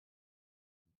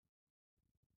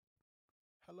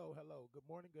Hello, hello. Good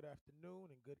morning, good afternoon,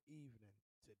 and good evening.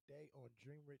 Today on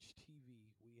Dream Rich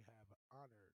TV, we have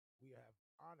honored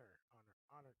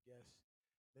guest,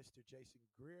 Mr. Jason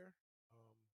Greer,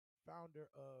 um, founder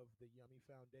of the Yummy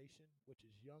Foundation, which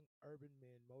is Young Urban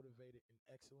Men Motivated in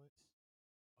Excellence.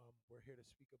 We're here to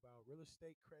speak about real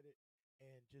estate credit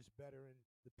and just bettering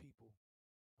the people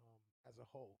as a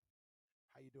whole.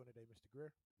 How you doing today, Mr.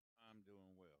 Greer? I'm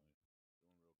doing well. Doing real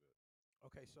good.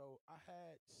 Okay, so I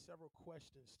had several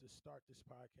questions to start this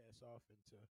podcast off and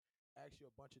to ask you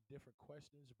a bunch of different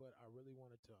questions, but I really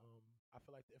wanted to I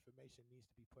feel like the information needs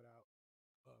to be put out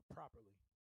properly.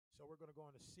 So we're gonna go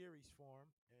on a series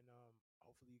form and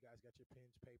hopefully you guys got your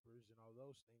pens, papers, and all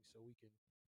those things so we can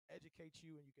educate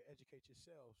you and you can educate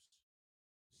yourselves.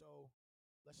 So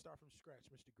let's start from scratch,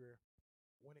 Mr. Greer.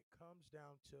 When it comes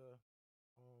down to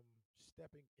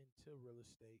stepping into real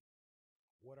estate,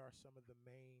 what are some of the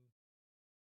main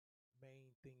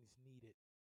things needed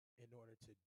in order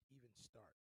to even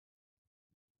start?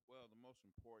 Well, the most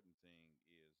important thing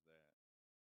is that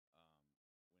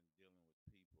when dealing with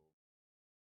people,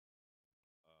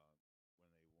 uh,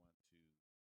 when they want to,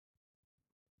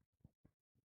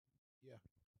 Yeah.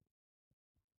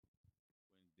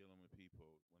 when dealing with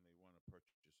people, when they want to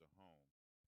purchase a home,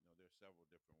 there are several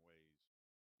different ways,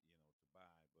 to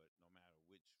buy. But no matter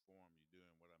which form you're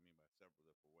doing, what I mean by several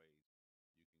different ways,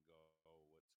 you can go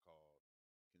what's called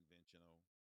conventional,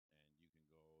 and you can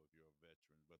go if you're a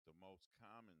veteran. But the most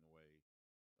common way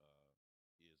uh,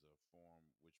 is a form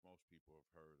which most people have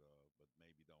heard of, but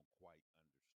maybe don't quite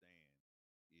understand,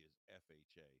 is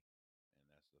FHA, and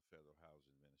that's the Federal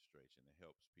Housing Administration. It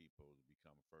helps people to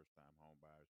become first-time home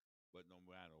buyers. But no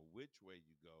matter which way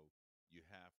you go, you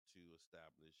have to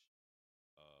establish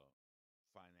uh,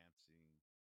 financing,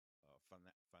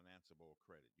 financeable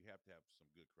credit. You have to have some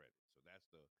good credit. So that's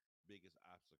the biggest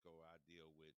obstacle I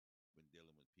deal with when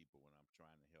dealing with people when I'm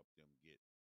trying to help them get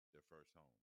their first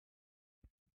home.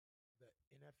 The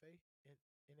NFA,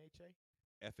 NHA,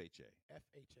 FHA.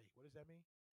 FHA. What does that mean?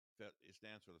 It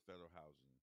stands for the Federal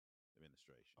Housing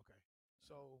Administration. Okay. Uh,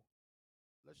 So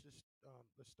let's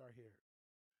start here.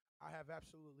 I have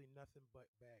absolutely nothing but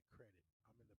bad credit.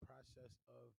 I'm in the process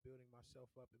of building myself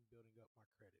up and building up my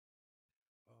credit.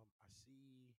 I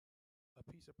see a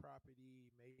piece of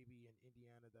property maybe in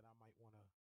Indiana that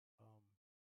um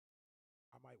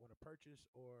I might want to purchase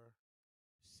or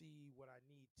see what I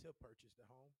need to purchase the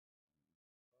home.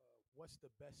 What's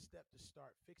the best step to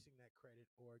start fixing that credit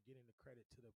or getting the credit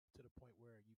to the point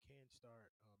where you can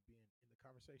start being in the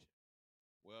conversation?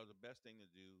 well, the best thing to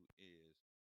do is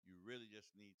you really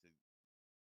just need to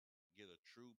get a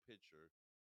true picture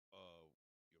of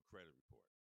your credit report,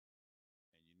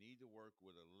 and you need to work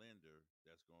with a lender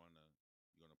that's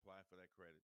you're going to apply for that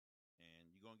credit,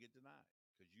 and you're going to get denied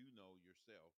because you know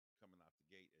yourself coming out the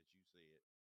gate, as you said,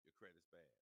 your credit's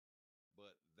bad.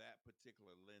 But that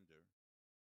particular lender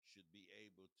should be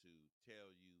able to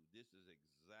tell you this is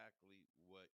exactly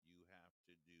what you have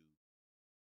to do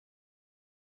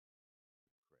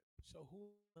credit. So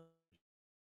who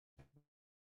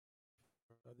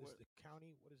this What the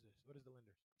county? What is this? What is the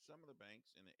lenders? some of the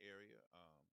banks in the area,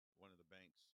 one of the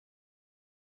banks,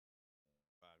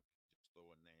 if I just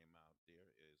throw a name out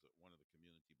there, is one of the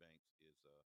community banks is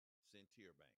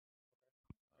Centier Bank.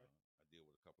 Okay. Okay. I deal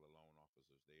with a couple of loan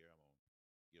officers there. I'm gonna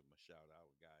give him a shout out.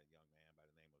 A young man by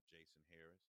the name of Jason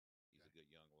Harris. He's a Okay. good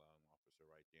young loan officer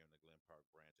right there in the Glen Park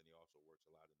branch, and he also works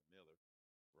a lot in the Miller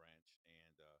branch. And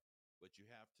but you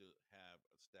have to have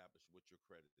established what your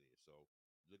credit is. So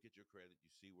look at your credit,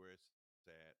 you see where it's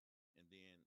at, and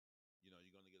then you're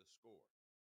going to get a score,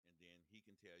 and then he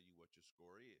can tell you what your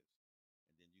score is,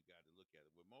 and then you got to look at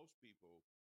it. With most people,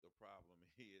 the problem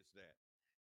is that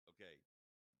okay,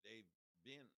 they've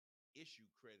been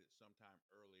issued credit sometime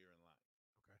earlier in life.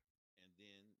 Okay. And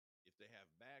then if they have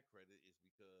bad credit, it's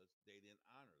because they didn't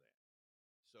honor that.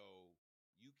 So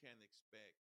you can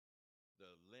expect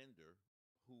the lender,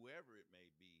 whoever it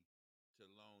may be, to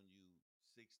loan you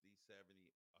 60, 70,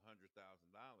 $100,000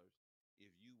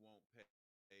 if you won't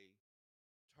pay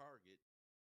target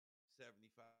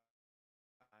 75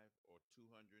 or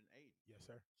 280. Yes,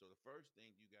 sir. So the first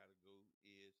thing you got to go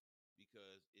is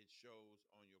because it shows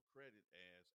on your credit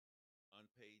as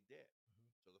unpaid debt.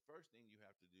 Hmm. So the first thing you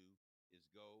have to do is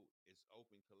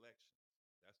open collections.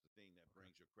 That's the thing that Okay.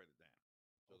 brings your credit down.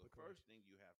 So the Open first collections. thing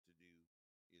you have to do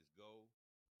is go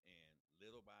and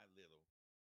little by little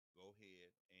go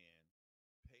ahead and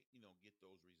pay, get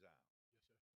those resolved. Yes,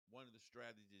 sir. One of the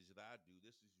strategies that I do,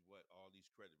 this is what all these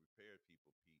credit repair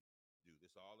people, Pete, do.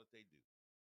 This is all that they do.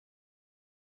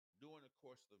 During the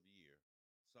course of the year,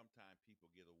 sometimes people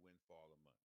get a windfall of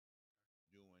money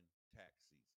Okay. during tax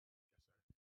season.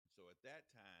 at that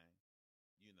time,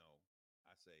 you know,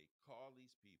 I say call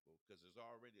these people because there's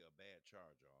already a bad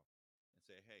charge off, and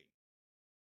say, hey,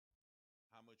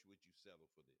 how much would you settle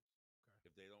for this? Okay.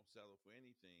 If they don't settle for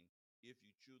anything, if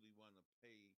you truly want to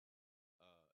pay,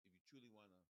 if you truly want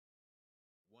to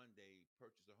one day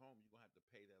purchase a home, you're gonna have to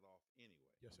pay that off anyway.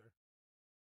 Yes, sir.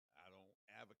 I don't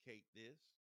advocate this,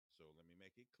 so let me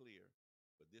make it clear.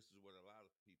 But this is what a lot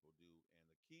of people do, and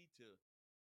the key to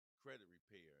credit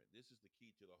repair. This is the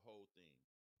key to the whole thing.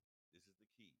 This is the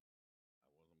key.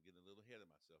 I'm getting a little ahead of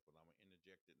myself, but I'm gonna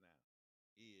interject it now.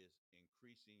 Is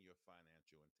increasing your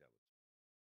financial intelligence.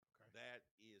 Okay. That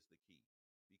is the key,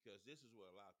 because this is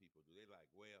what a lot of people do. They like,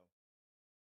 well,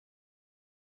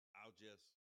 I'll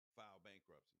just file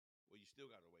bankruptcy. Well, you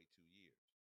still got to wait 2 years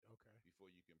Okay.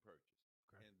 before you can purchase.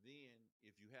 Okay. And then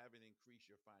if you haven't increased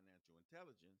your financial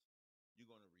intelligence, you're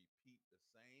going to repeat the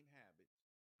same habits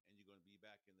and you're going to be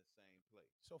back in the same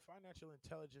place. So financial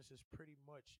intelligence is pretty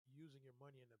much using your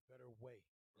money in a better way,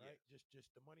 right? Yes.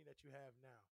 Just the money that you have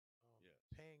now, Yes.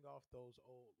 paying off those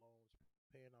old loans,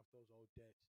 paying off those old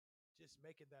debts, just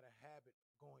making that a habit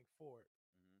going forward,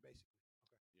 Hmm. basically.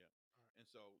 Okay. Yeah. All right. And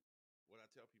so what I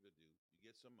tell people to do, you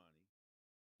get some money,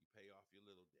 you pay off your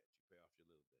little debts, you pay off your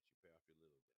little debts, you pay off your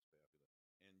little debts, pay off your little,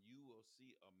 and you will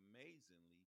see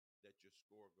amazingly that your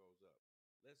score goes up.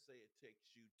 Let's say it takes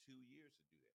you 2 years to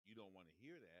do that. You don't want to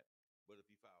hear that, but if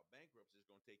you file bankruptcy, it's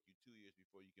going to take you 2 years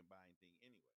before you can buy anything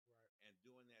anyway. Right. And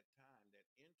during that time, that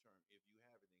interim, if you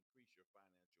haven't increased your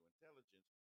financial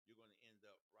intelligence, you're going to end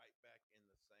up right back in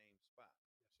the same spot.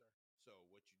 Yes, sir. So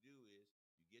what you do is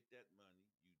you get that money,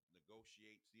 you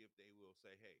negotiate, see if they will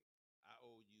say, "Hey, I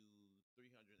owe you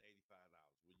 $385.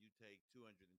 Will you take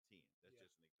 210?" That's Yeah.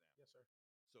 just an example. Yes, sir.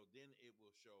 So then it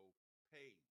will show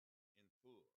paid in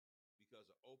full, because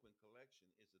an open collection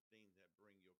is the thing that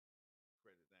bring your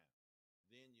credit down.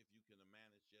 Then if you can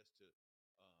manage just to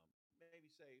maybe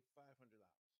say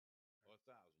 $500 Okay. or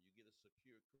 1,000, you get a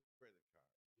secure credit card.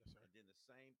 Yes, sir. And then the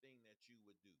same thing that you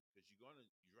would do, because you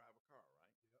drive a car,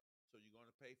 right? Yep. So you're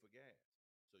gonna pay for gas.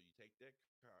 So you take that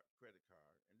credit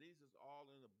card, and these is all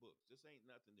in the books. This ain't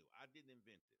nothing new. I didn't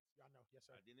invent this. Y'all know. Yes,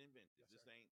 sir. I didn't invent this. Yes, This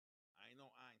sir. ain't. I ain't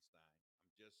no Einstein.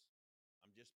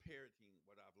 I'm just parroting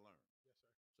what I've learned. Yes, sir.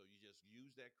 So you just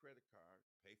use that credit card,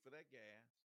 pay for that gas,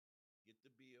 get the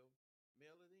bill,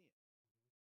 mail it in.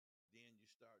 Hmm. Then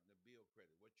you're starting to build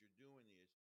credit. What you're doing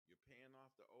is you're paying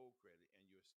off the old credit and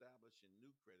you're establishing new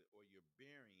credit, or you're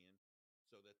burying,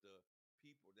 so that the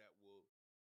people that will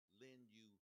lend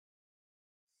you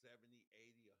 70,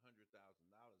 80, $100,000,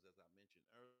 as I mentioned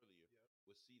earlier, Yep.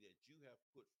 will see that you have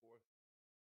put forth the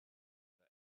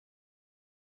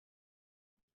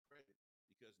credit,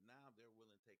 because now they're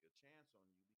willing to take a chance on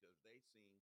you because they've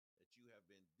seen that you have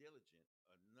been diligent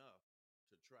enough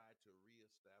to try to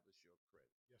reestablish your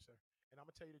credit. Yes, sir. And I'm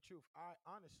gonna tell you the truth. I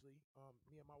honestly,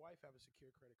 me and my wife have a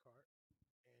secure credit card,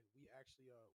 and we actually,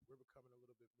 we're becoming a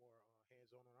little bit more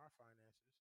hands-on on our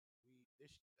finances. We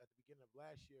this At the beginning of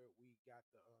last year, we got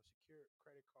the secure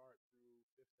credit card through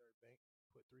Fifth Third Bank.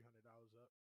 Put $300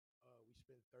 up. We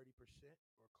spend 30%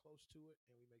 or close to it,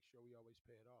 and we make sure we always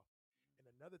pay it off. And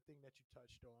another thing that you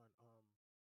touched on,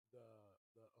 the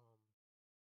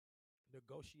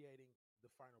negotiating the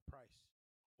final price,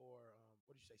 or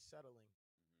what did you say, settling.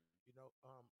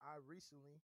 Mm-hmm. I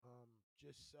recently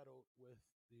just settled with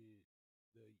the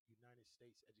United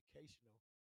States Educational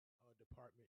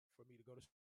Department for me to go to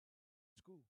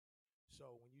school.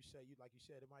 So when you say, you like you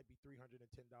said, it might be $310.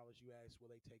 You ask, will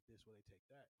they take this? Will they take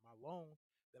that? My loan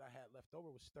that I had left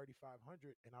over was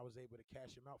 3,500, and I was able to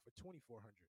cash him out for 2,400.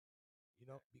 Okay.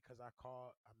 Because I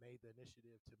made the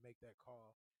initiative to make that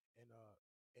call, and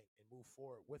and move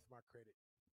forward with my credit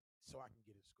so I can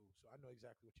get in school. So I know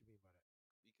exactly what you mean by that.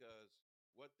 Because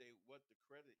what the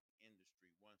credit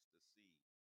industry wants to see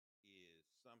is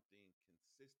something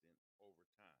consistent over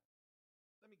time.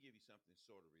 Let me give you something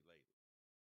sort of related.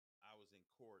 I was in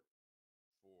court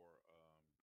for um,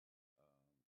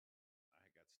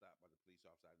 I got stopped by the police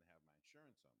officer. I didn't have my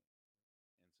insurance on me,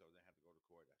 and so then I had to go to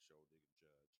court. I showed the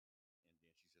judge, and then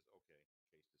she says, "Okay,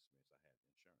 case dismissed. I had the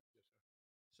insurance." Yes, sir.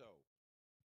 So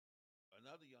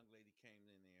another young lady came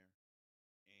in there,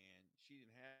 and she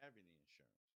didn't have any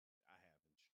insurance. I have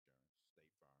insurance,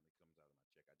 State Farm. It comes out of my check. I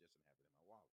just didn't have it in my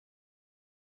wallet.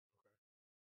 Okay.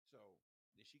 So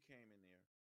then she came in there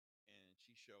and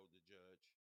she showed the judge,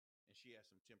 and she had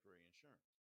some temporary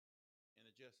insurance. And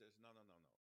the judge says, "No, no, no,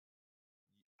 no.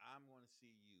 I'm going to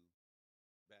see you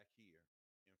back here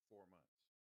in 4 months.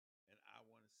 And I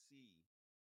want to see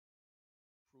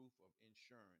proof of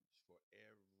insurance for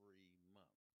every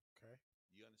month." Okay.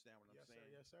 You understand what I'm Yes, sir.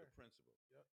 saying? Yes, The sir. principle.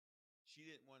 Yep. She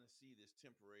didn't want to see this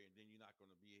temporary, and then you're not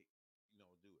going to be,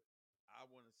 do it. I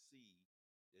want to see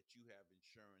that you have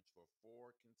insurance for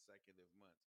 4 consecutive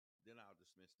months. Then I'll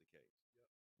dismiss the case. Yep.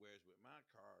 Whereas with my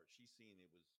card, she seen it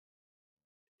was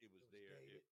It was there.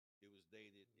 dated. It was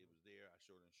dated. It Mhm. was there. I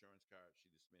showed an insurance card. She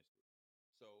dismissed it.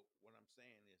 So what I'm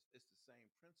saying is, it's the same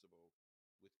principle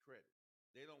with credit.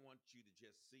 They don't want you to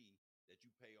just see that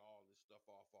you pay all this stuff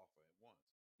off at once.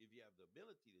 If you have the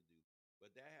ability to do,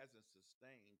 but that hasn't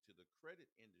sustained to the credit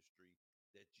industry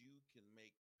that you can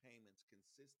make payments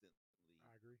consistently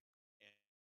I agree.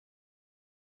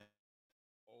 and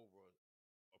over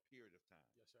a period of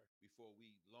time Yes, sir. before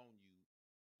we loan you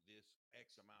this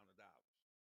X amount of dollars.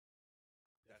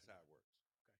 That's how Definitely. it works.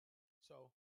 Okay.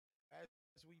 So as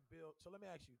we build, so let me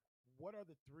ask you, what are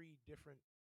the three different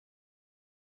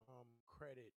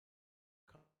credit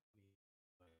companies?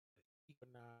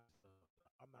 Equinox.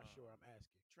 I'm not sure. I'm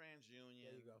asking. There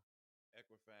you TransUnion, go.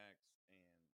 Equifax, and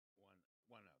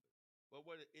one other. But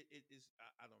what it is,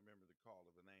 I don't remember the call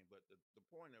of the name, but the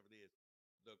point of it is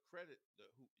the credit,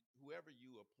 whoever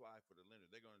you apply for the lender,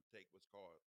 they're going to take what's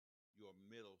called your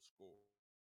middle score.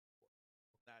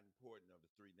 Not important of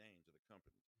the three names of the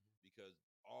companies Mhm. because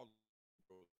all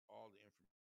the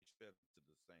information is fed to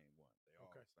the same one. They all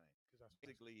Okay. the same. Because that's what I was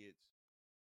Basically, it's,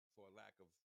 for lack of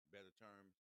better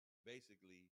terms,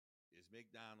 basically is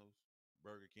McDonald's,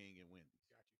 Burger King, and Wendy's.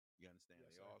 got you. You understand? Yes,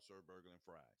 They sir. all serve burger and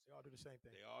fries. They all do the same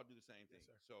thing. They all do the same Yes, thing.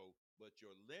 sir. So, but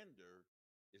your lender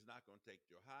is not going to take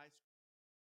your high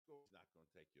score. He's not going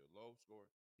to take your low score.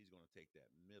 He's going to take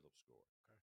that middle score.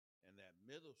 Okay. And that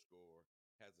middle score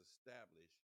has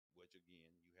established, which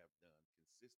again you have done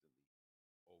consistently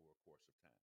over a course of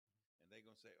time. And they're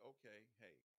going to say, okay,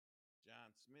 hey,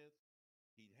 John Smith,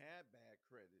 he had bad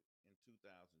credit in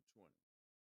 2020.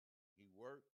 He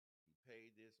worked, he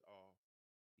paid this off,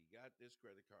 he got this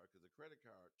credit card because the credit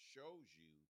card shows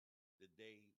you the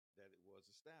day that it was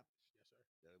established, Yes,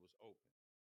 sir. that it was open.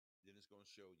 Then it's going to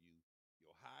show you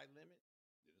your high limit.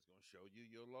 Then it's going to show you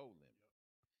your low limit.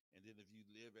 Yep. And then if you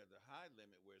live at the high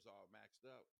limit where it's all maxed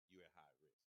up, you're at high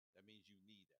risk. That means you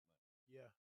need that money. Yeah.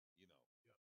 You know,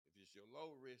 Yep. if it's your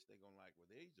low risk, they're going to like, well,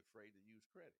 they're afraid to use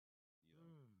credit. You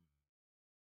know, Mm.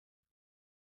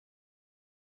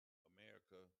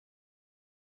 America,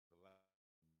 a lot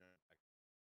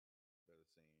better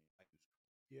saying, I use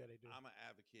credit. Yeah, they do. I'm an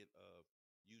advocate of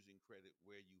using credit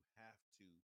where you have to,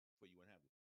 for you and have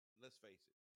to. Let's face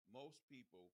it, most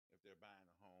people, if they're buying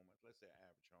a home, let's say an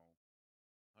average home,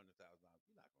 $100,000,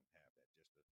 you're not going to have that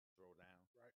just to throw down.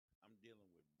 Right. I'm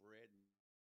dealing with bread and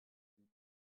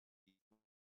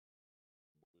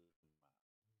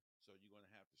so you're going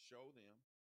to have to show them.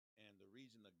 And the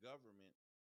reason the government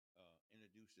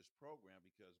introduced this program,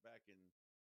 because back in,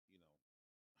 you know,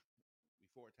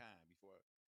 before the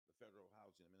Federal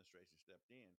Housing Administration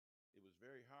stepped in, it was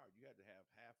very hard. You had to have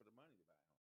half of the money to buy a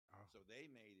home. Oh. So they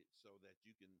made it so that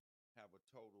you can have a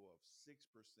total of 6%.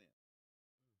 Mm.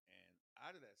 And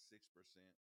out of that 6%,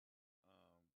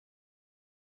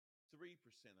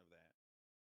 3% of that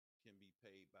can be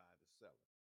paid by the seller.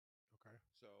 Okay.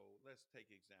 So let's take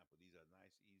example. These are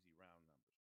nice, easy, round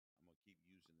numbers. I'm gonna keep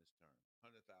using this term.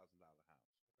 $100,000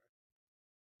 house.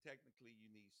 Okay. Technically,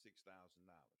 you need $6,000.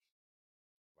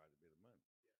 Quite a bit of money.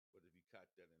 Yeah. But if you cut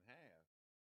that in half,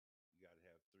 you got to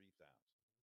have 3,000.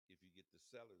 If you get the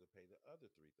seller to pay the other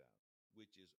 3,000,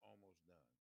 which is almost done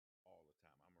all the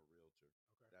time. I'm a realtor.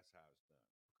 Okay. That's how it's done.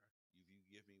 Okay. If you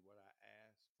give me what I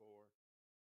asked for,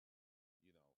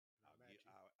 you know, And I'll match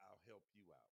you. I'll help you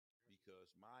out Gotcha.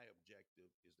 because my objective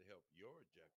is to help your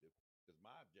objective because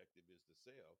my objective is to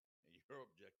sell and your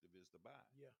objective is to buy.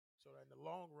 Yeah. So that in the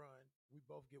long run, we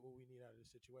both get what we need out of the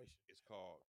situation. It's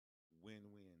called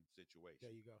win-win There situation.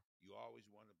 you go. You always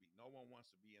want to be. No one wants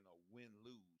to be in a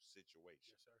win-lose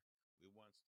situation. Yes, sir. We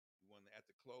want at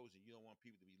the closing. You don't want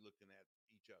people to be looking at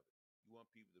each other. You want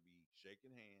people to be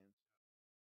shaking hands.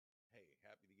 Hey,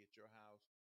 happy to get your house.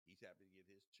 He's happy to get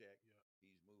his check. Yeah.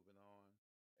 He's moving on.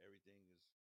 Everything is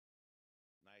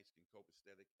nice and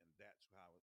copacetic, and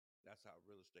that's how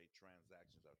real estate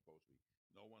transactions are supposed to be.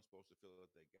 No one's supposed to feel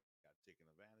that they got taken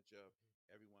advantage of.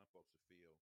 Mm-hmm. Everyone's supposed to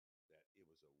feel that it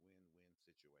was a win-win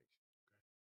situation. Okay.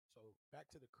 So back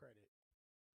to the credit.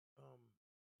 Um,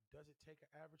 does it take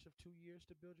an average of 2 years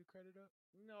to build your credit up?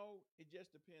 No, it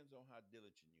just depends on how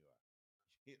diligent you are.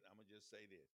 I'm gonna just say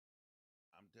this: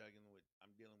 I'm dealing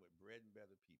with bread and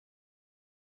butter people.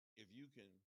 If you can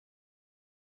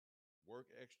work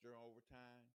extra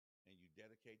overtime and you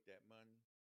dedicate that money,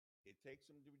 it takes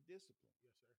some discipline.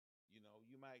 Yes, sir. You know,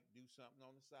 you might do something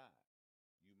on the side.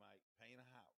 You might paint a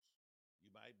house. You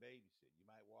might babysit. You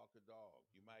might walk a dog.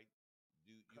 You might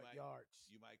yards.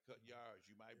 you might cut yards,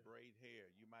 you might Yeah. braid hair,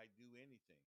 you might do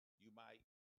anything. You might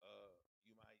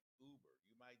you might Uber,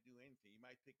 you might do anything. You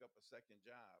might pick up a second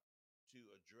job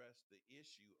to address the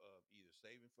issue of either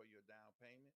saving for your down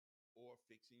payment or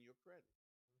fixing your credit.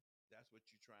 That's what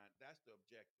you're trying. That's the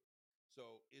objective.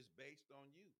 So it's based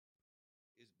on you.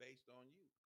 It's based on you.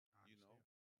 I You know.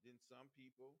 understand. Then some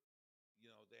people,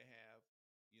 they have,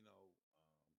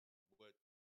 what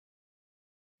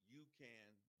you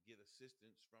can get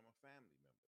assistance from a family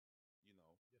member. You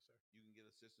know, Yes, sir. you can get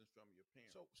assistance from your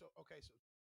So, parents. so okay, so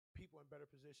people in better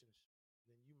positions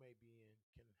than you may be in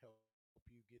can help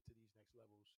you get to these next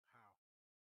levels. How?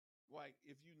 Like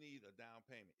if you need a down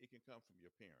payment, it can come from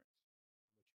your parents.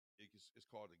 I'm with It's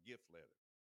called a gift letter,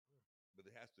 you. but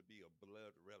it has to be a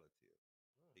blood relative.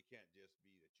 Mm. It can't just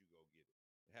be that you go get it.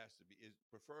 It has to be,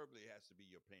 preferably, it has to be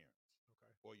your parents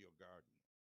Okay. or your guardian.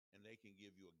 And they can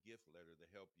give you a gift letter to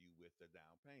help you with the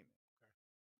down payment. Okay.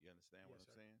 You understand what Yes,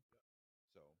 I'm sir. saying? Yep.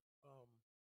 So, Um,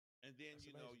 and then, that's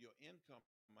amazing. your income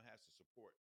has to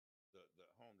support the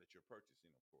home that you're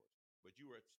purchasing, of course. But you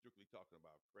were strictly talking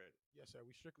about credit. Yes, sir.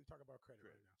 We strictly talk about credit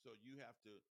right Credit. now. So you have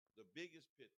to, the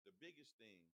biggest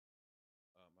thing,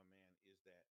 my man, is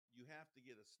that you have to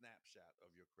get a snapshot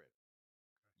of your credit.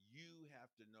 Okay. You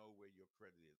have to know where your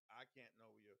credit is. I can't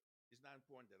know where your. It's not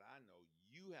important that I know.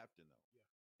 You have to know, Yeah.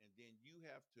 and then you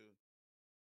have to.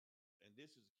 And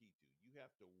this is key too. You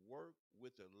have to work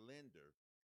with a lender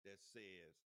that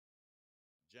says,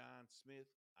 John Smith,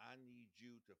 I need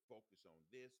you to focus on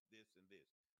this, this, and this.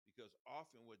 Because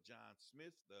often what John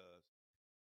Smith does,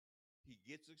 he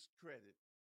gets his credit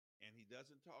and he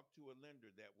doesn't talk to a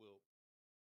lender that will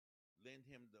lend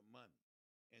him the money.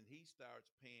 And he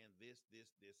starts paying this,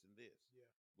 and this. Yeah.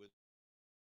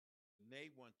 When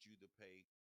they want you to pay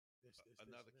This,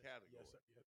 another and this. Yes, category,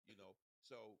 sir. Yep.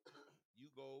 So you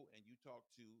go and you talk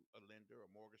to a lender, a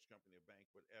mortgage company, a bank,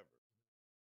 whatever.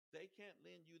 They can't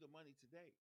lend you the money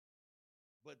today,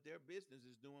 but their business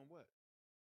is doing what?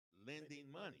 Lending Lending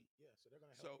money. money. Yeah. So they're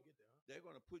gonna help you So get there, huh? they're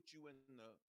going to put you in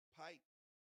the pipe,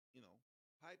 you know,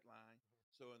 pipeline.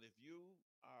 Mhm. So, and if you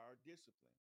are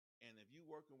disciplined and if you're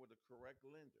working with a correct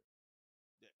lender,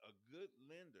 a good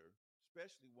lender,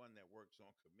 especially one that works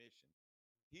on commission,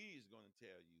 he's going to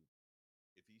tell you,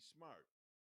 if he's smart,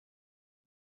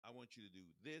 I want you to do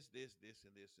this, and this,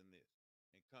 and this,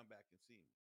 and come back and see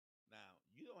me. Now,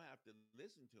 you don't have to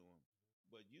listen to him,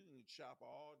 but you can shop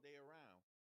all day around,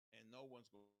 and no one's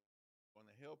going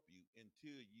to help you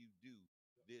until you do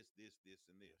Yep. this,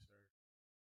 and Yes, this. sir.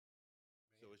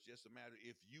 So Man. it's just a matter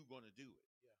if you're going to do it.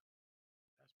 Yeah.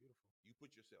 That's beautiful. You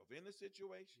put yourself in the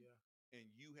situation, Yeah.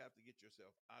 and you have to get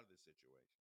yourself out of the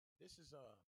situation. This is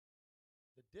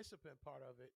the discipline part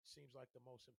of it seems like the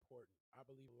most important. I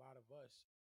believe a lot of us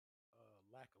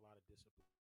lack a lot of discipline.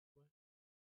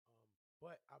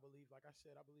 But I believe, like I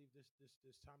said, I believe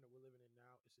this time that we're living in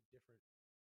now, it's a different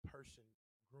person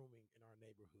grooming in our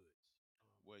neighborhoods.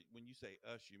 Well, when you say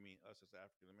us, you mean us as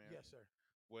African Yes, Americans? sir.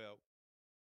 Well,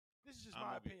 This is just I'm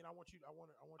my gonna be. opinion. I want you to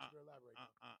elaborate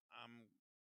though. I'm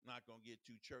not gonna get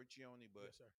too churchy on it,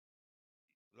 but Yes, sir.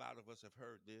 a lot of us have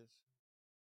heard this.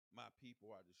 My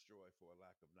people are destroyed for a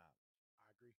lack of knowledge. I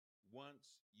agree. Once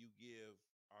you give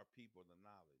our people the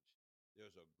knowledge,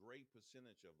 there's a great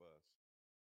percentage of us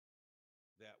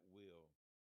that will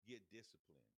get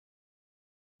disciplined.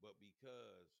 But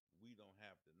because we don't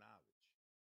have the knowledge,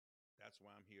 that's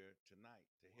why I'm here tonight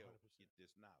to help 100%. get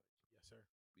this knowledge. Yes, sir.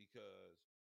 Because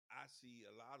I see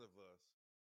a lot of us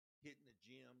hitting the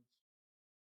gyms,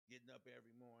 getting up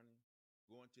every morning,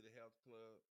 going to the health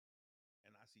club,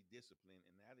 and I see discipline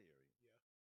in that area, Yeah.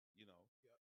 you know.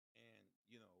 Yep. And,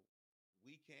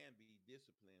 we can be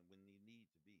disciplined when we need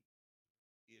to be.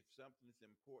 If something is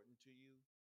important to you,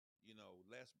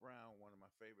 Les Brown, one of my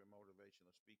favorite motivational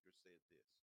speakers, said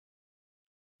this.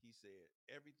 He said,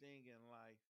 everything in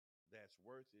life that's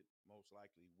worth it most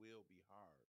likely will be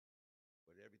hard,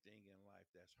 but everything in life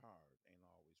that's hard ain't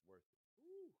always worth it.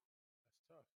 Ooh, that's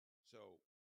tough. So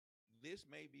this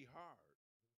may be hard,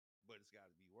 but it's got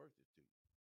to be worth it to you.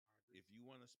 I agree. If you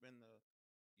want to spend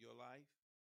your life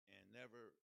and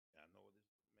never, I know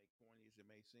this may corny as it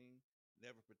may seem,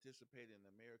 never participate in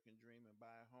the American dream and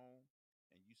buy a home,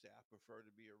 and you say, I prefer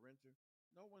to be a renter,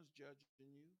 no one's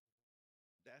judging you.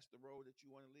 That's the road that you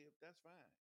want to live, that's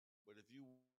fine. But if you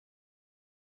want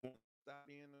to stop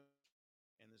being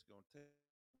and it's going to take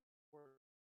work,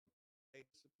 take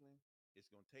discipline,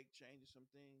 it's going to take changing some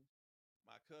things.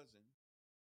 My cousin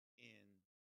in,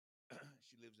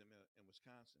 she lives in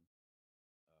Wisconsin.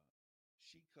 Uh,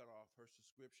 she cut off her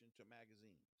subscription to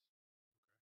magazines. Okay.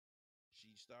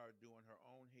 She started doing her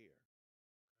own hair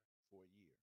Okay. for a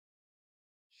year.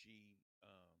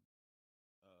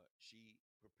 She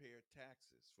prepared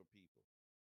taxes for people,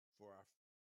 for our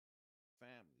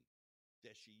family,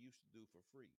 that she used to do for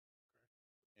free.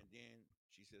 Okay. And then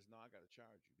she says, "No, I got to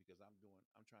charge you because I'm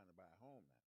trying to buy a home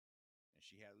now." And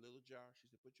she had a little jar. She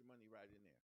said, "Put your money right in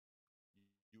there.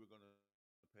 You were going to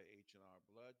pay H&R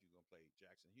Blood. You're going to pay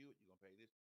Jackson Hewitt. You're going to pay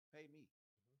this. Pay me.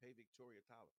 Hmm. Pay Victoria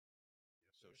Tolliver."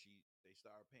 Yes, So sir. they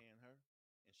started paying her,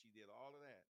 and she did all of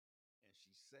that, and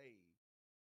she saved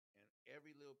and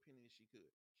every little penny that she could.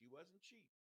 She wasn't cheap,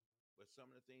 but some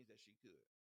of the things that she could.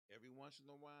 Every once in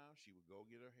a while, she would go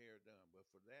get her hair done, but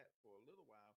for a little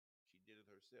while, she did it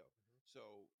herself. Hmm.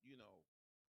 So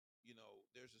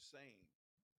there's a saying,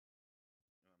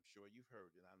 and I'm sure you've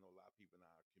heard it. I know a lot of people in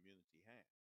our community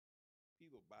have.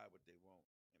 People buy what they want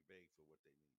and beg for what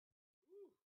they need. Woo.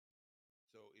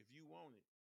 So if you want it,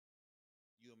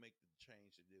 you'll make the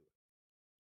change to do it.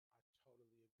 I totally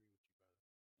agree with you, brother. Yeah.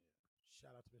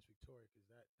 Shout out to Miss Victoria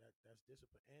because that's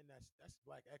discipline and that's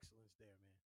black excellence there,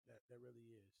 man. That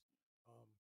really is. Um,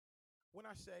 when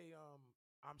I say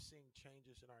I'm seeing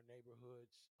changes in our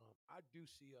neighborhoods, I do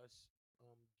see us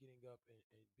getting up and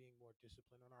being more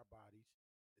disciplined on our bodies,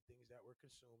 the things that we're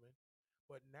consuming.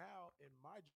 But now in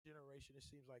my generation, it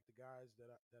seems like the guys that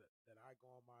I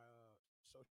go on my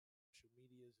social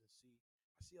medias and see,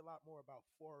 I see a lot more about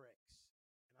forex,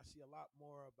 and I see a lot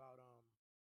more about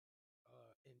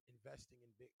investing in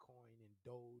Bitcoin and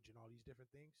Doge and all these different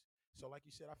things. So, like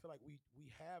you said, I feel like we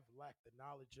have lacked the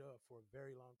knowledge of for a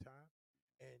very long time,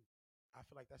 and I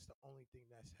feel like that's the only thing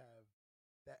that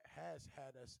has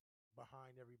had us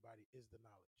behind everybody is the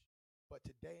knowledge. But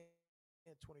today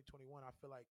in 2021, I feel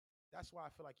like that's why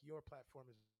I feel like your platform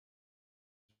is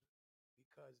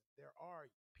because there are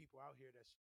people out here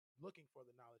that's looking for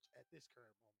the knowledge at this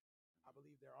current moment. I Mhm.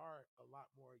 believe there are a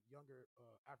lot more younger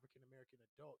African American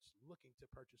adults looking to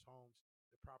purchase homes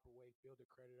the proper way, build their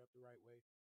credit up the right way,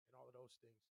 and all of those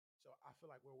things. So I feel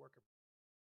like we're a work in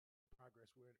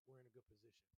progress. We're in a good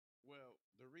position. Well,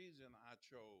 the reason I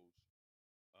chose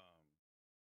um,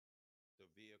 the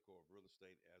vehicle of real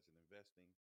estate as an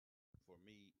investing for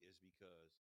me is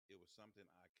because it was something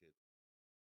I could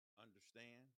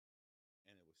understand,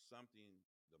 and it was something.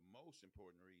 The most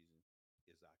important reason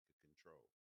is I could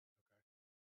control. Okay.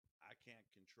 I can't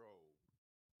control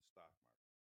the stock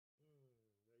market,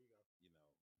 There you go.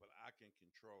 but I can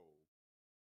control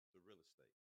the real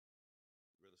estate.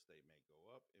 Real estate may go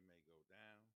up, it may go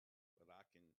down, but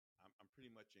I'm pretty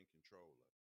much in control of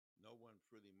it. No one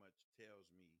pretty much tells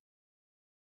me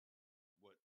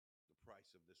what the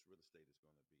price of this real estate is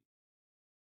going to be,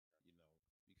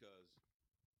 because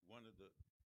one of the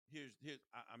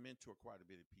I mentor quite a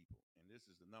bit of people, and this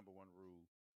is the number one rule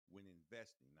when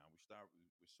investing. Now we're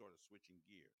sort of switching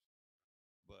gears,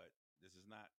 but this is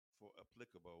not for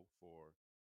applicable for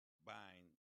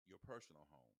buying your personal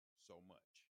home so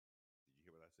much. Did you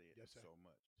hear what I said? Yes, sir. So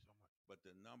much. So much. But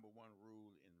the number one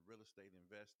rule in real estate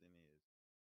investing is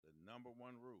the number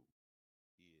one rule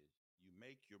is you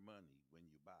make your money when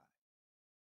you buy.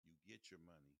 You get your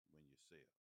money when you sell.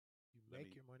 You Let make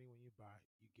me your money when you buy.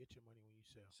 You get your money when you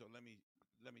sell. so let me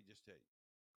just tell you.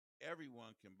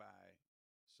 Everyone can buy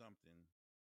something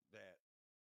that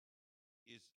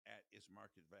is at its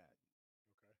market value.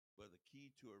 Okay. But the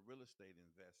key to a real estate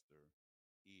investor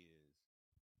is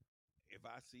if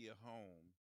I see a home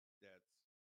that's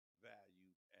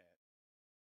valued at,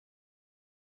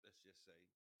 let's just say,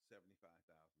 $75,000.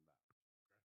 Okay.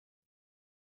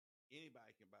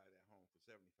 Anybody can buy that home for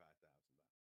 $75,000.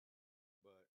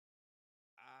 But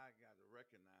I got to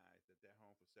recognize that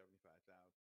home for 75,000,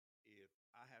 if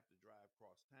I have to drive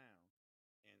across town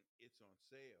and it's on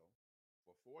sale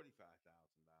for $45,000,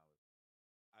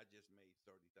 I just made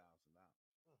 $30,000.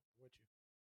 With you.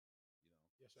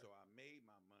 Yes, sir. So I made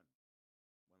my money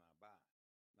when I buy.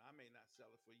 Now I may not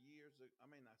sell it for years. I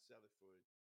may not sell it for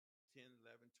 10,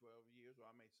 11, 12 years, or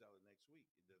I may sell it next week.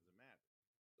 It doesn't matter.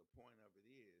 The point of it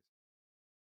is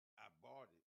I bought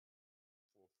it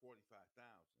for 45,000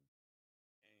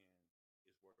 and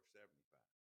it's worth 75.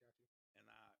 Got you. And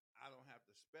I don't have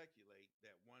to speculate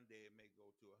that one day it may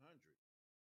go to 100,000.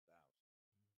 Mhm.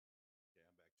 Okay,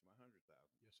 I'm back to my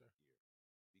 100,000 Yes, sir. here.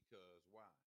 Because why?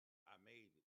 I made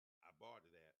it. I bought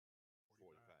it at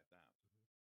 45. 45,000.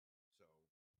 Mm-hmm. So,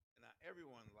 and now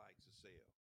everyone likes to sell.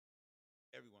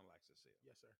 Everyone likes to sell.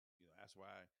 Yes, sir. That's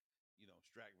why,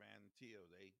 Strack Van and Till,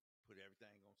 they put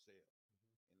everything on sale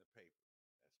Mm-hmm. in the paper.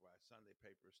 That's why Sunday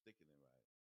paper is sticking it right.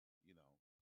 You know.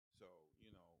 So,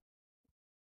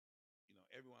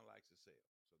 everyone likes to sell.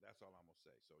 So that's all I'm gonna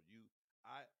say. So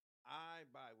I I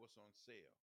buy what's on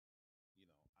sale.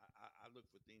 I look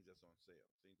for things that's on sale,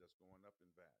 things that's going up in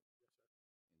value,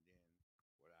 Yes, sir.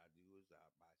 I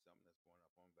buy something that's going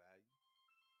up on value, and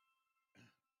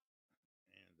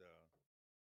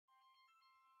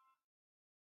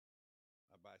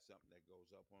I buy something that goes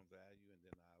up on value, and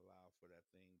then I allow for that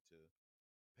thing to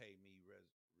pay me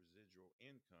residual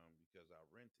income because I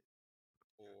rent it.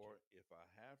 Gotcha. Or if I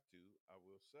have to, I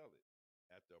will sell it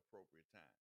at the appropriate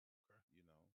time. Okay. You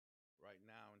know, right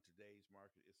now in today's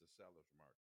market, it's a seller's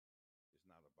market. It's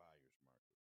not a buyer's market,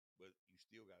 but you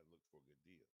still got to look for good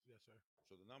deals. Yes, sir.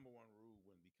 So the number one rule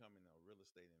when becoming a real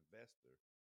estate investor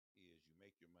is you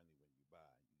make your money when you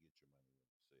buy, you get your money when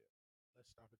you sell.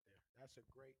 Let's stop it there. That's a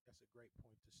great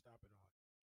point to stop it on.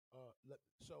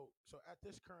 So at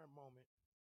this current moment,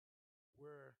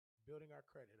 we're building our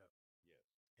credit up, Yes.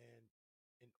 and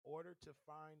in order to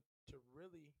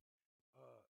really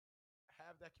uh,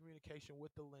 have that communication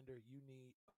with the lender, you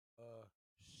need a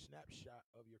snapshot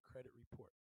of your credit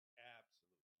report.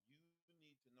 Absolutely. You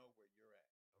need to know where you're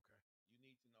at. Okay. You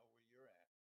need to know where you're at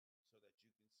so that you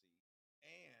can see.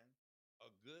 And a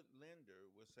good lender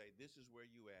will say, this is where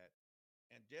you at.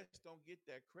 And just don't get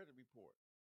that credit report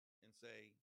and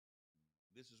say,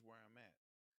 this is where I'm at.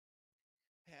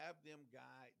 Have them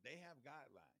guide, they have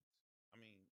guidelines. I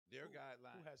mean, their Who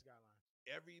guidelines, has guidelines?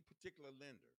 every particular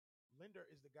lender, Lender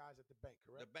is the guys at the bank,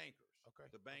 the correct? bankers, Okay.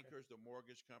 the Okay. bankers, the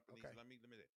mortgage companies. Okay. Let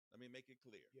me make it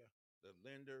clear. Yeah. The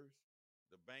lenders,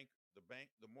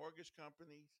 the mortgage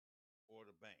companies, or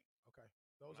the bank. Okay.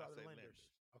 When Those I are the say lenders. lenders,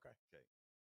 Okay. okay,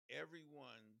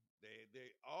 everyone they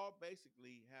all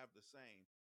basically have the same.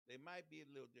 They might be a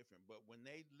little different, but when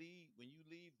you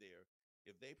leave there,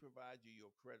 if they provide you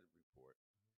your credit report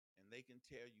and they can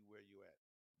tell you where you at,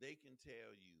 they can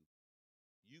tell you.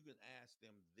 You can ask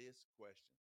them this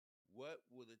question: what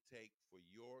will it take for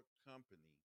your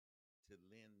company to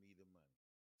lend me the money?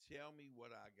 Tell me what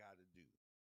I got to do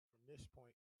From this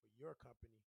point, for your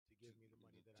company to to give me the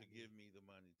money that to I give need. me the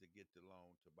money to get the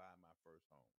loan to buy my first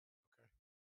home Okay.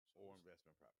 So or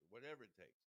investment property, whatever it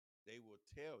takes. They will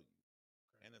tell you.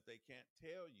 okay. And if they can't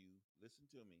tell you, listen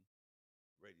to me,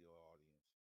 radio audience,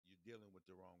 you're dealing with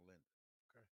the wrong lender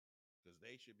Okay. because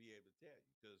they should be able to tell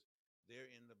you because they're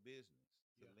in the business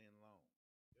to Yeah. lend loans.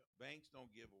 Yep. Banks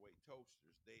don't give away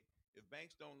toasters. If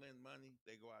banks don't lend money,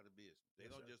 they go out of business. They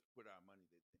Yes, don't sir. just put out money.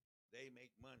 They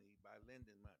make money by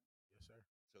lending money. Yes, sir.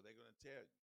 So they're going to tell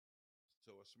you.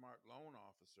 So a smart loan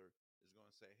officer is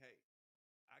going to say, "Hey,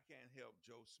 I can't help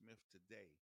Joe Smith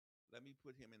today. Let me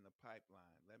put him in the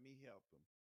pipeline. Let me help him.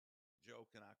 Joe,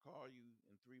 can I call you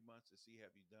in 3 months to see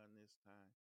have you done this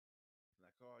time? Can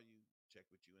I call you, check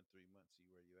with you in 3 months, see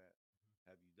where you're at? Mhm.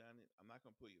 Have you done it? I'm not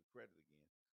going to pull your credit again,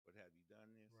 but have you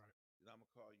done this? Right. Then I'm going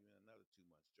to call you in another 2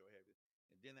 months. Joe, have it?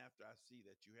 And then after I see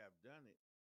that you have done it,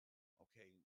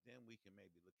 okay, then we can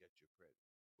maybe look at your credit.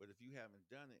 But if you haven't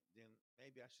done it, then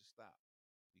maybe I should stop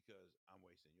because I'm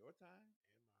wasting your time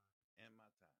And mine.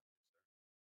 and my time." Yes,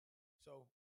 sir. So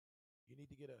you need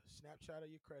to get a snapshot of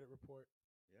your credit report.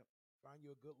 Yep. Find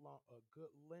you a good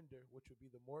lender, which would be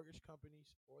the mortgage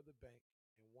companies or the bank.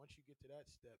 And once you get to that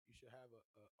step, you should have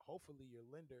hopefully your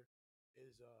lender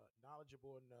is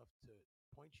knowledgeable enough to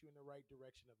point you in the right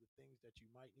direction of the things that you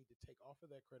might need to take off of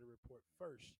that credit report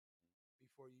first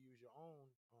before you use your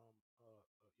own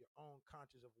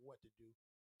conscious of what to do.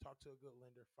 Talk to a good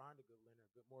lender, find a good lender,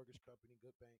 a good mortgage company,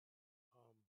 good bank,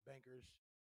 bankers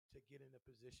to get in a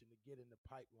position to get in the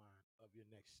pipeline of your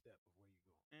next step of where you're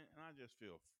going. And I just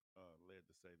feel led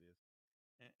to say this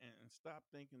and stop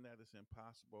thinking that it's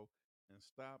impossible and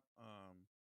stop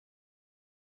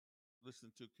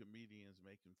listening to comedians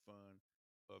making fun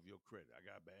of your credit. I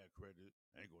got bad credit.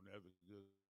 I ain't gonna never good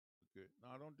credit.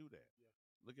 No, don't do that. Yeah.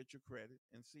 Look at your credit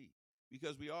and see.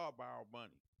 Because we all borrow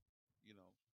money. You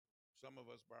know, some of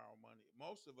us borrow money.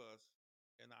 Most of us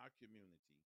in our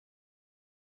community,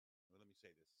 well, let me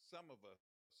say this. Some of us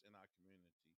in our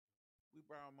community, we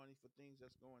borrow money for things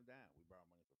that's going down. We borrow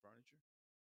money for furniture.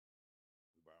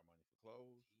 We borrow money for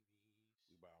clothes.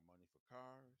 We TVs. borrow money for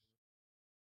cars.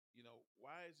 Mhm.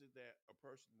 Why is it that a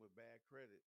person with bad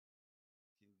credit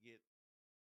can get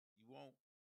you won't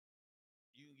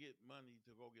you can get money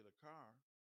to go get a car,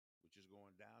 which is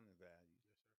going down in value,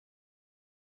 Yes,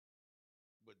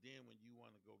 sir. but then when you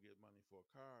want to go get money for a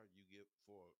car, you get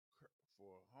for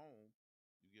a home,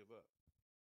 you give up.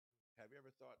 Have you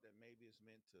ever thought that maybe it's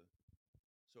meant to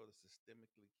sort of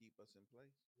systemically keep us in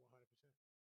place? 100%.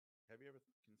 Have you ever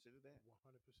considered that?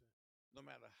 100%. No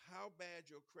matter how bad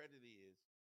your credit is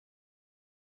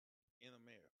in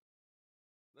America,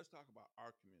 let's talk about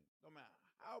our community. No matter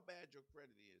how bad your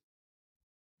credit is,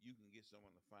 you can get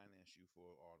someone to finance you for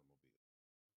an automobile.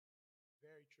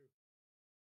 Very true.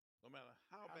 No matter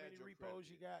how How bad many your credit repos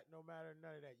you is, got? No matter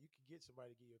none of that, you can get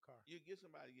somebody to get your car. you get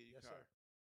somebody to get your Yes, car. sir.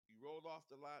 You roll off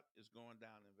the lot, it's going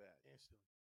down in value. Instantly.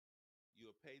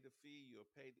 You'll pay the fee, you'll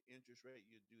pay the interest rate,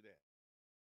 you'll do that.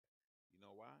 You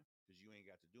know why? Because you ain't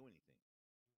got to do anything.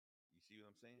 You see what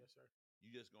I'm saying? Yes, sir. You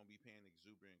just gonna be paying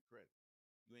exuberant credit.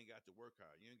 You ain't got to work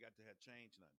hard. You ain't got to have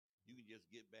change nothing. You can just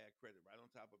get bad credit right on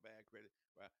top of bad credit,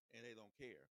 right? And they don't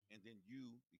care. And then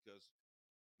you, because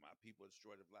my people are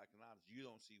destroyed of lack of knowledge, you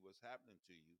don't see what's happening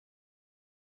to you,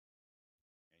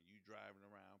 and you driving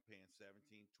around paying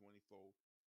 17, 24%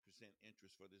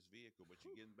 interest for this vehicle, but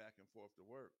you're getting back and forth to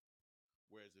work.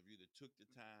 Whereas if you'd have took the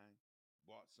time,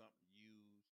 bought something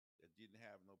used that didn't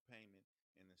have no payment,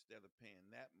 and instead of paying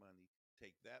that money,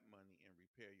 take that money and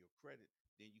repair your credit,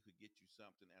 then you could get you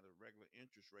something at a regular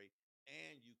interest rate,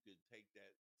 and you could take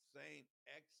that same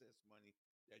excess money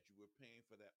that you were paying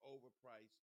for that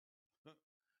overpriced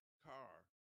car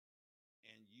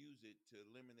and use it to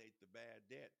eliminate the bad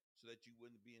debt so that you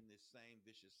wouldn't be in this same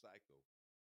vicious cycle.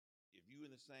 If you're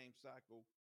in the same cycle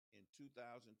in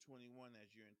 2021 as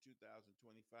you're in 2025,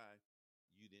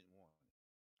 you didn't want it.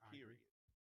 I agree. Period.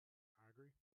 I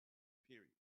agree. Period.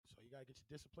 So you gotta get your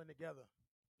discipline together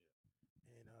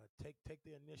Yeah. and take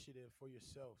the initiative for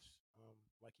yourselves.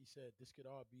 Like he said, this could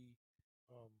all be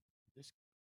this.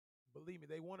 Believe me,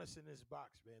 they want us in this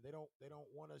box, man. They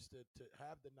don't want us to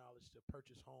have the knowledge to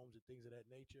purchase homes and things of that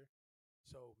nature.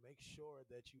 So make sure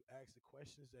that you ask the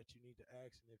questions that you need to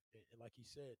ask, and and like he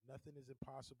said, nothing is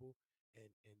impossible, and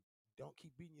don't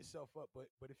keep beating yourself up.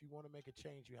 But if you want to make a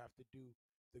change, you have to do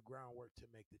the groundwork to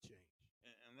make the change.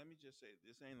 And let me just say,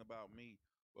 this ain't about me,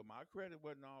 but my credit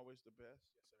wasn't always the best.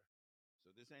 Yes, sir. So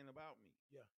this ain't about me.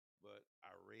 Yeah. But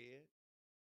I read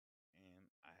and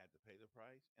I had to pay the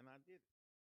price and I did it.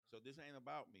 So this ain't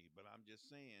about me, but I'm just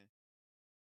saying,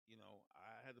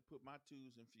 I had to put my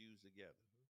twos and fuse together.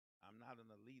 Mhm. I'm not an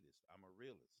elitist. I'm a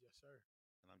realist. Yes, sir.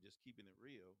 And I'm just keeping it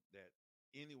real that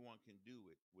anyone can do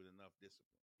it with enough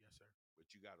discipline, Yes, sir.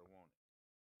 but you got to want it.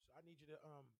 So I need you to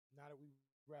now that we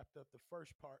wrapped up the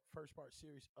first part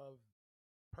series of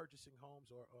purchasing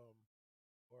homes or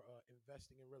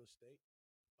investing in real estate,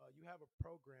 you have a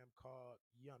program called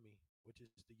Yummy, which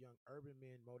is the Young Urban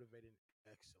Men Motivated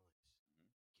Excellence. Mhm.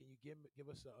 Can you give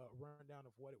us a rundown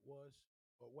of what it was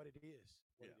or what it is?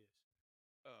 What Yeah. it is?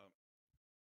 Um,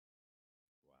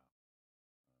 wow.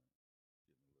 Uh,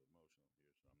 Getting a little emotional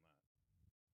here, so I'm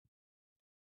not.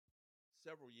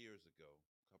 Several years ago,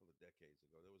 a couple of decades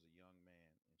ago, there was a young man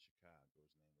in Chicago.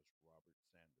 His name was Robert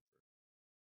Sandifer,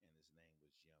 and his name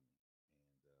was Yummy.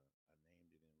 And I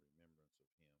named it in remembrance of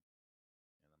him.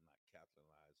 And I'm not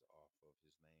capitalized off of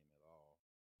his name at all.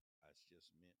 It's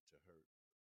just meant to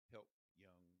help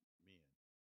young men,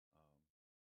 um,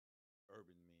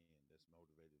 urban men that's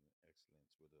motivated in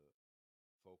excellence with a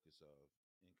focus of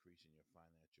increasing your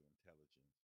financial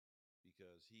intelligence.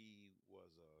 Because he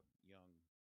was a young,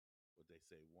 what they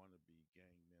say, wannabe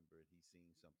gang member, and he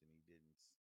seen something he didn't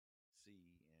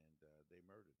see, and they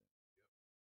murdered him.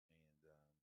 Yep.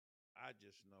 And I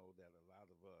just know that a lot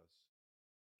of us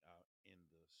out in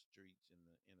the streets in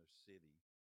the inner city,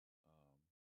 um,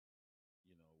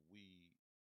 we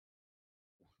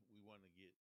we want to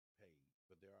get paid,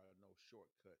 but there are no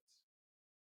shortcuts.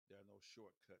 There are no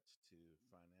shortcuts to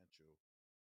uh,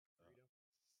 Freedom.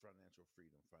 financial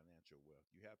freedom, financial wealth.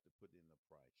 You have to put in the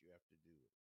price. You have to do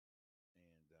it.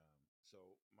 And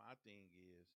so my thing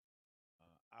is,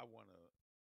 I want to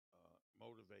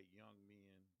motivate young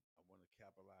men. I want to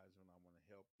capitalize on. I want to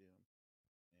help them,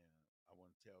 and I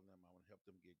want to tell them. I want to help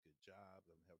them get good jobs.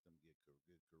 I want to help them get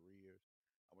good careers.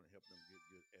 I want to help them get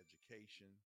good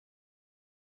education,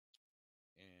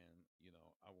 and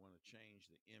I want to change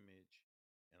the image,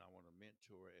 and I want to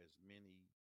mentor as many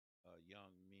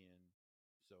young men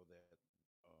so that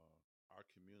our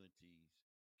communities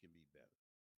can be better.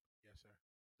 Yes, sir.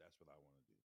 That's what I want to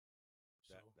do.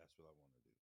 So That's what I want to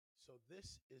do. so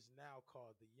this is now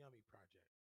called the Yummy Project.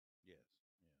 Yes,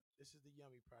 yes, This is the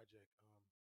Yummy Project.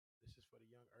 This is for the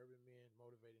young urban men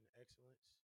motivating excellence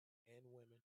and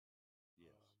women.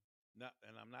 yes. Um, Not,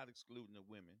 and I'm not excluding the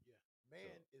women. yeah, So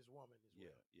man is woman as yeah,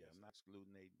 well. yeah. Yes, I'm sir. not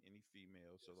excluding any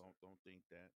females. So Yes, sir. don't think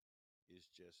that. It's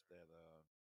just that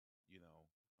you know,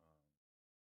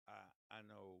 I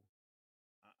know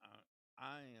I, I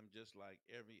I am just like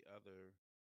every other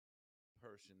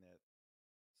person that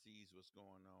sees what's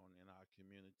going on in our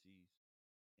communities,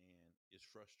 and it's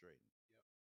frustrating. Yep.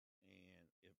 And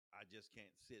if I just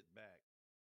can't sit back,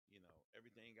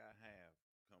 everything I have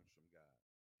comes from God.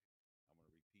 I'm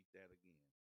going to repeat that again.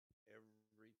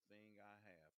 Everything I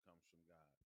have comes from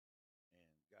God. And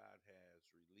God has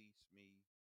released me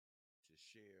to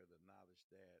share the knowledge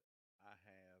that I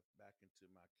have back into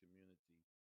my community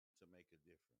to make a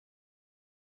difference.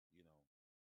 You know,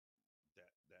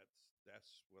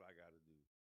 that's what I got to do.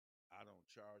 I don't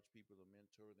charge people to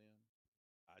mentor them.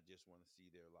 I just want to see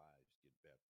their lives get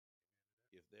better.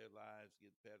 If their lives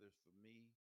get better for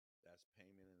me, that's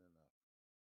payment and enough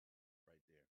right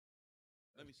there.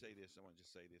 Let That's me say beautiful. this. I want to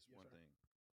just say this Yes, one sir. thing.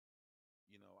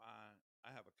 I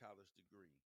have a college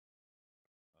degree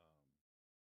um,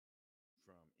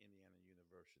 from Indiana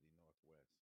University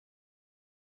Northwest,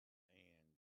 and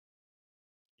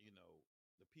you know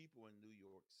the people in New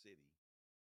York City,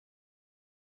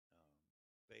 um,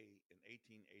 they in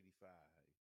 1885,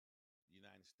 the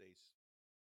United States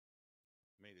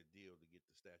made a deal to get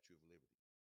the Statue of Liberty,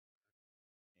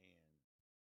 and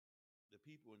the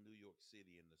people in New York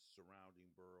City and the surrounding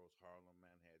boroughs, Harlem,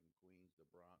 Manhattan, Queens, the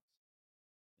Bronx,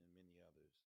 and many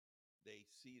others, they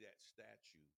see that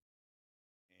statue,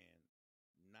 and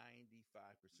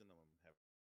 95% of them have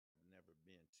never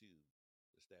been to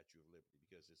the Statue of Liberty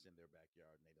because it's in their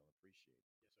backyard and they don't appreciate it.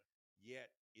 Yes, sir.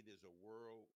 Yet it is a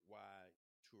worldwide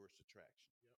tourist attraction.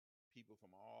 Yep. People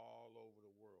from all over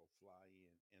the world fly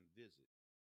in and visit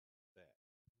that.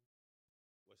 Mhm.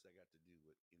 What's that got to do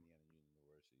with Indiana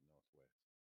University Northwest?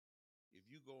 If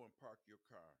you go and park your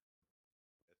car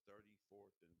at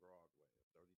 34th and Broadway or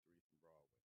 33rd and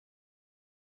Broadway,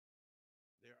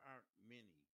 there aren't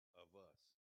many of us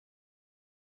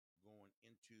going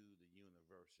into the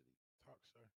university Talk,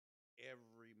 sir.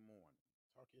 every morning.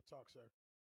 Talk your talk, sir.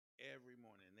 Every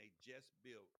morning. And they just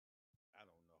built, I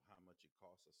don't know how much it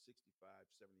costs, a 65,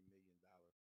 $70 million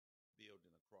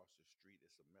building across the street.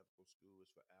 It's a medical school,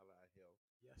 it's for allied health.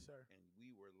 Yes, sir. And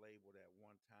we were labeled at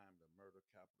one time the murder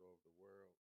capital of the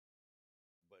world,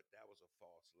 but that was a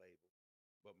false label.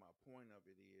 But my point of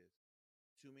it is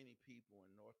too many people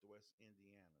in Northwest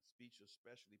Indiana,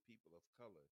 especially people of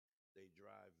color, they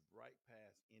drive right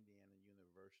past Indiana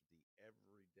University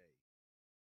every day.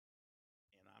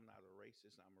 And I'm not a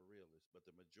racist, I'm a realist, but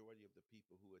the majority of the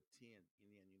people who attend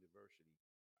Indiana University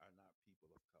are not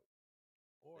people of color.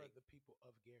 Or They the people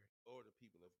of Gary. or the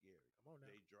people of Gary. Come on now.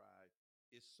 They drive.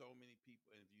 It's so many people,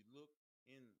 and if you look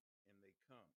in and they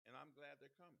come, and I'm glad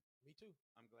they're coming. Me too.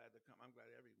 I'm glad they come. I'm glad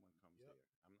everyone comes Yep. there.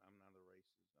 I'm not a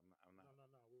racist. I'm No, not no,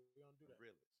 no. We don't do a that.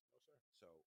 realist. No, sir.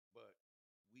 So, but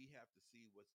we have to see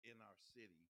what's in our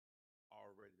city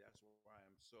already. That's why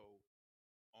I'm so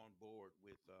on board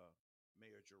with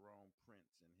Mayor Jerome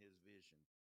Prince and his vision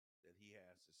that he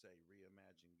has to say,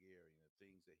 reimagine Gary and the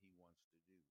things that he wants to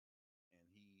do. And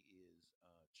he is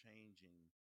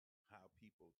changing how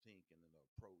people think and an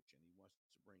approach. And he wants to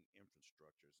bring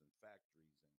infrastructures and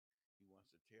factories, and he wants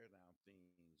to tear down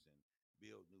things and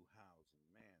build new housing.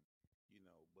 Man,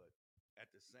 but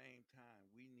at the same time,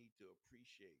 we need to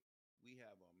appreciate we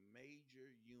have a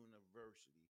major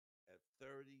university at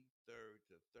 33rd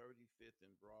to 35th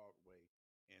and Broadway,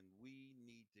 and we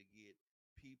need to get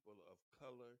people of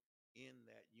color in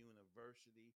that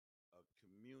university.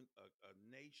 A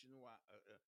nationwide.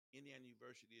 Indiana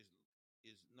University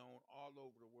is known all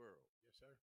over the world, Yes,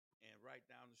 sir. and right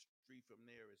down the street from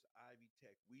there is Ivy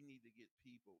Tech. We need to get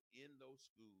people in those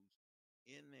schools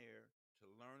in there to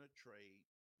learn a trade,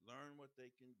 learn what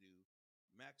they can do,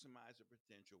 maximize their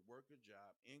potential, work a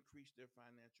job, increase their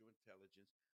financial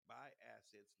intelligence, buy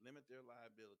assets, limit their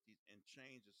liabilities, and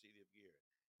change the city of Gary.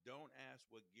 Don't ask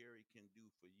what Gary can do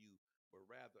for you, but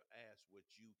rather ask what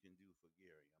you can do for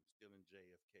Gary. I'm still in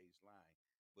JFK's line,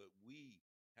 but we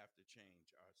have to change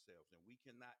ourselves, and we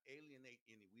cannot alienate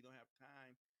any. We don't have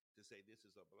time to say this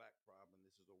is a black problem,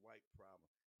 this is a white problem.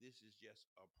 This is just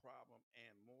a problem,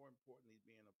 and more importantly,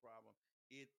 being a problem,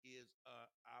 it is an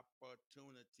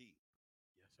opportunity.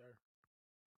 Yes, sir.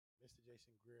 Mr.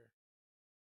 Jason Greer,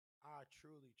 I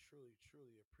truly, truly,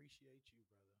 truly appreciate you,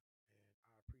 brother. And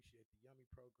I appreciate the Yummy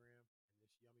program and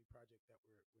this Yummy project that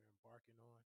we're embarking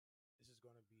on. This is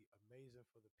going to be amazing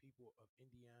for the people of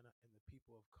Indiana and the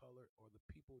people of color, or the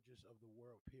people just of the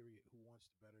world, period, who wants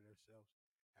to better themselves,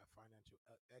 have financial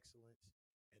excellence,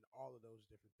 and all of those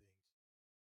different things.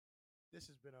 This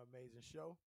has been an amazing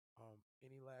show.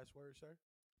 Any last words, sir?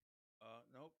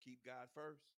 No, keep God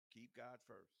first. Keep God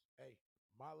first. Hey,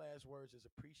 my last words is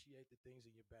appreciate the things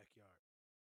in your backyard.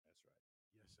 That's right.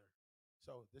 Yes, sir.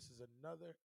 So this is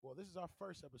our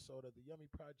first episode of the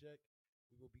Yummy Project.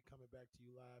 We will be coming back to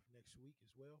you live next week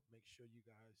as well. Make sure you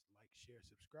guys like, share,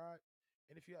 subscribe.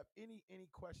 And if you have any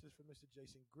questions for Mr.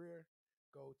 Jason Greer,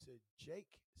 go to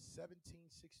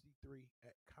Jake1763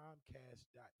 at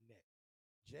Comcast.net.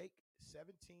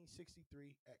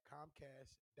 Jake1763 at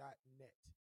Comcast.net.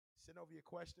 Send over your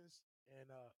questions, and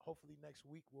hopefully next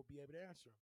week we'll be able to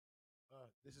answer them.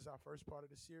 This is our first part of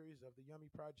the series of the Yummy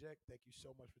Project. Thank you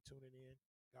so much for tuning in.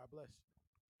 God bless.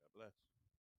 God bless.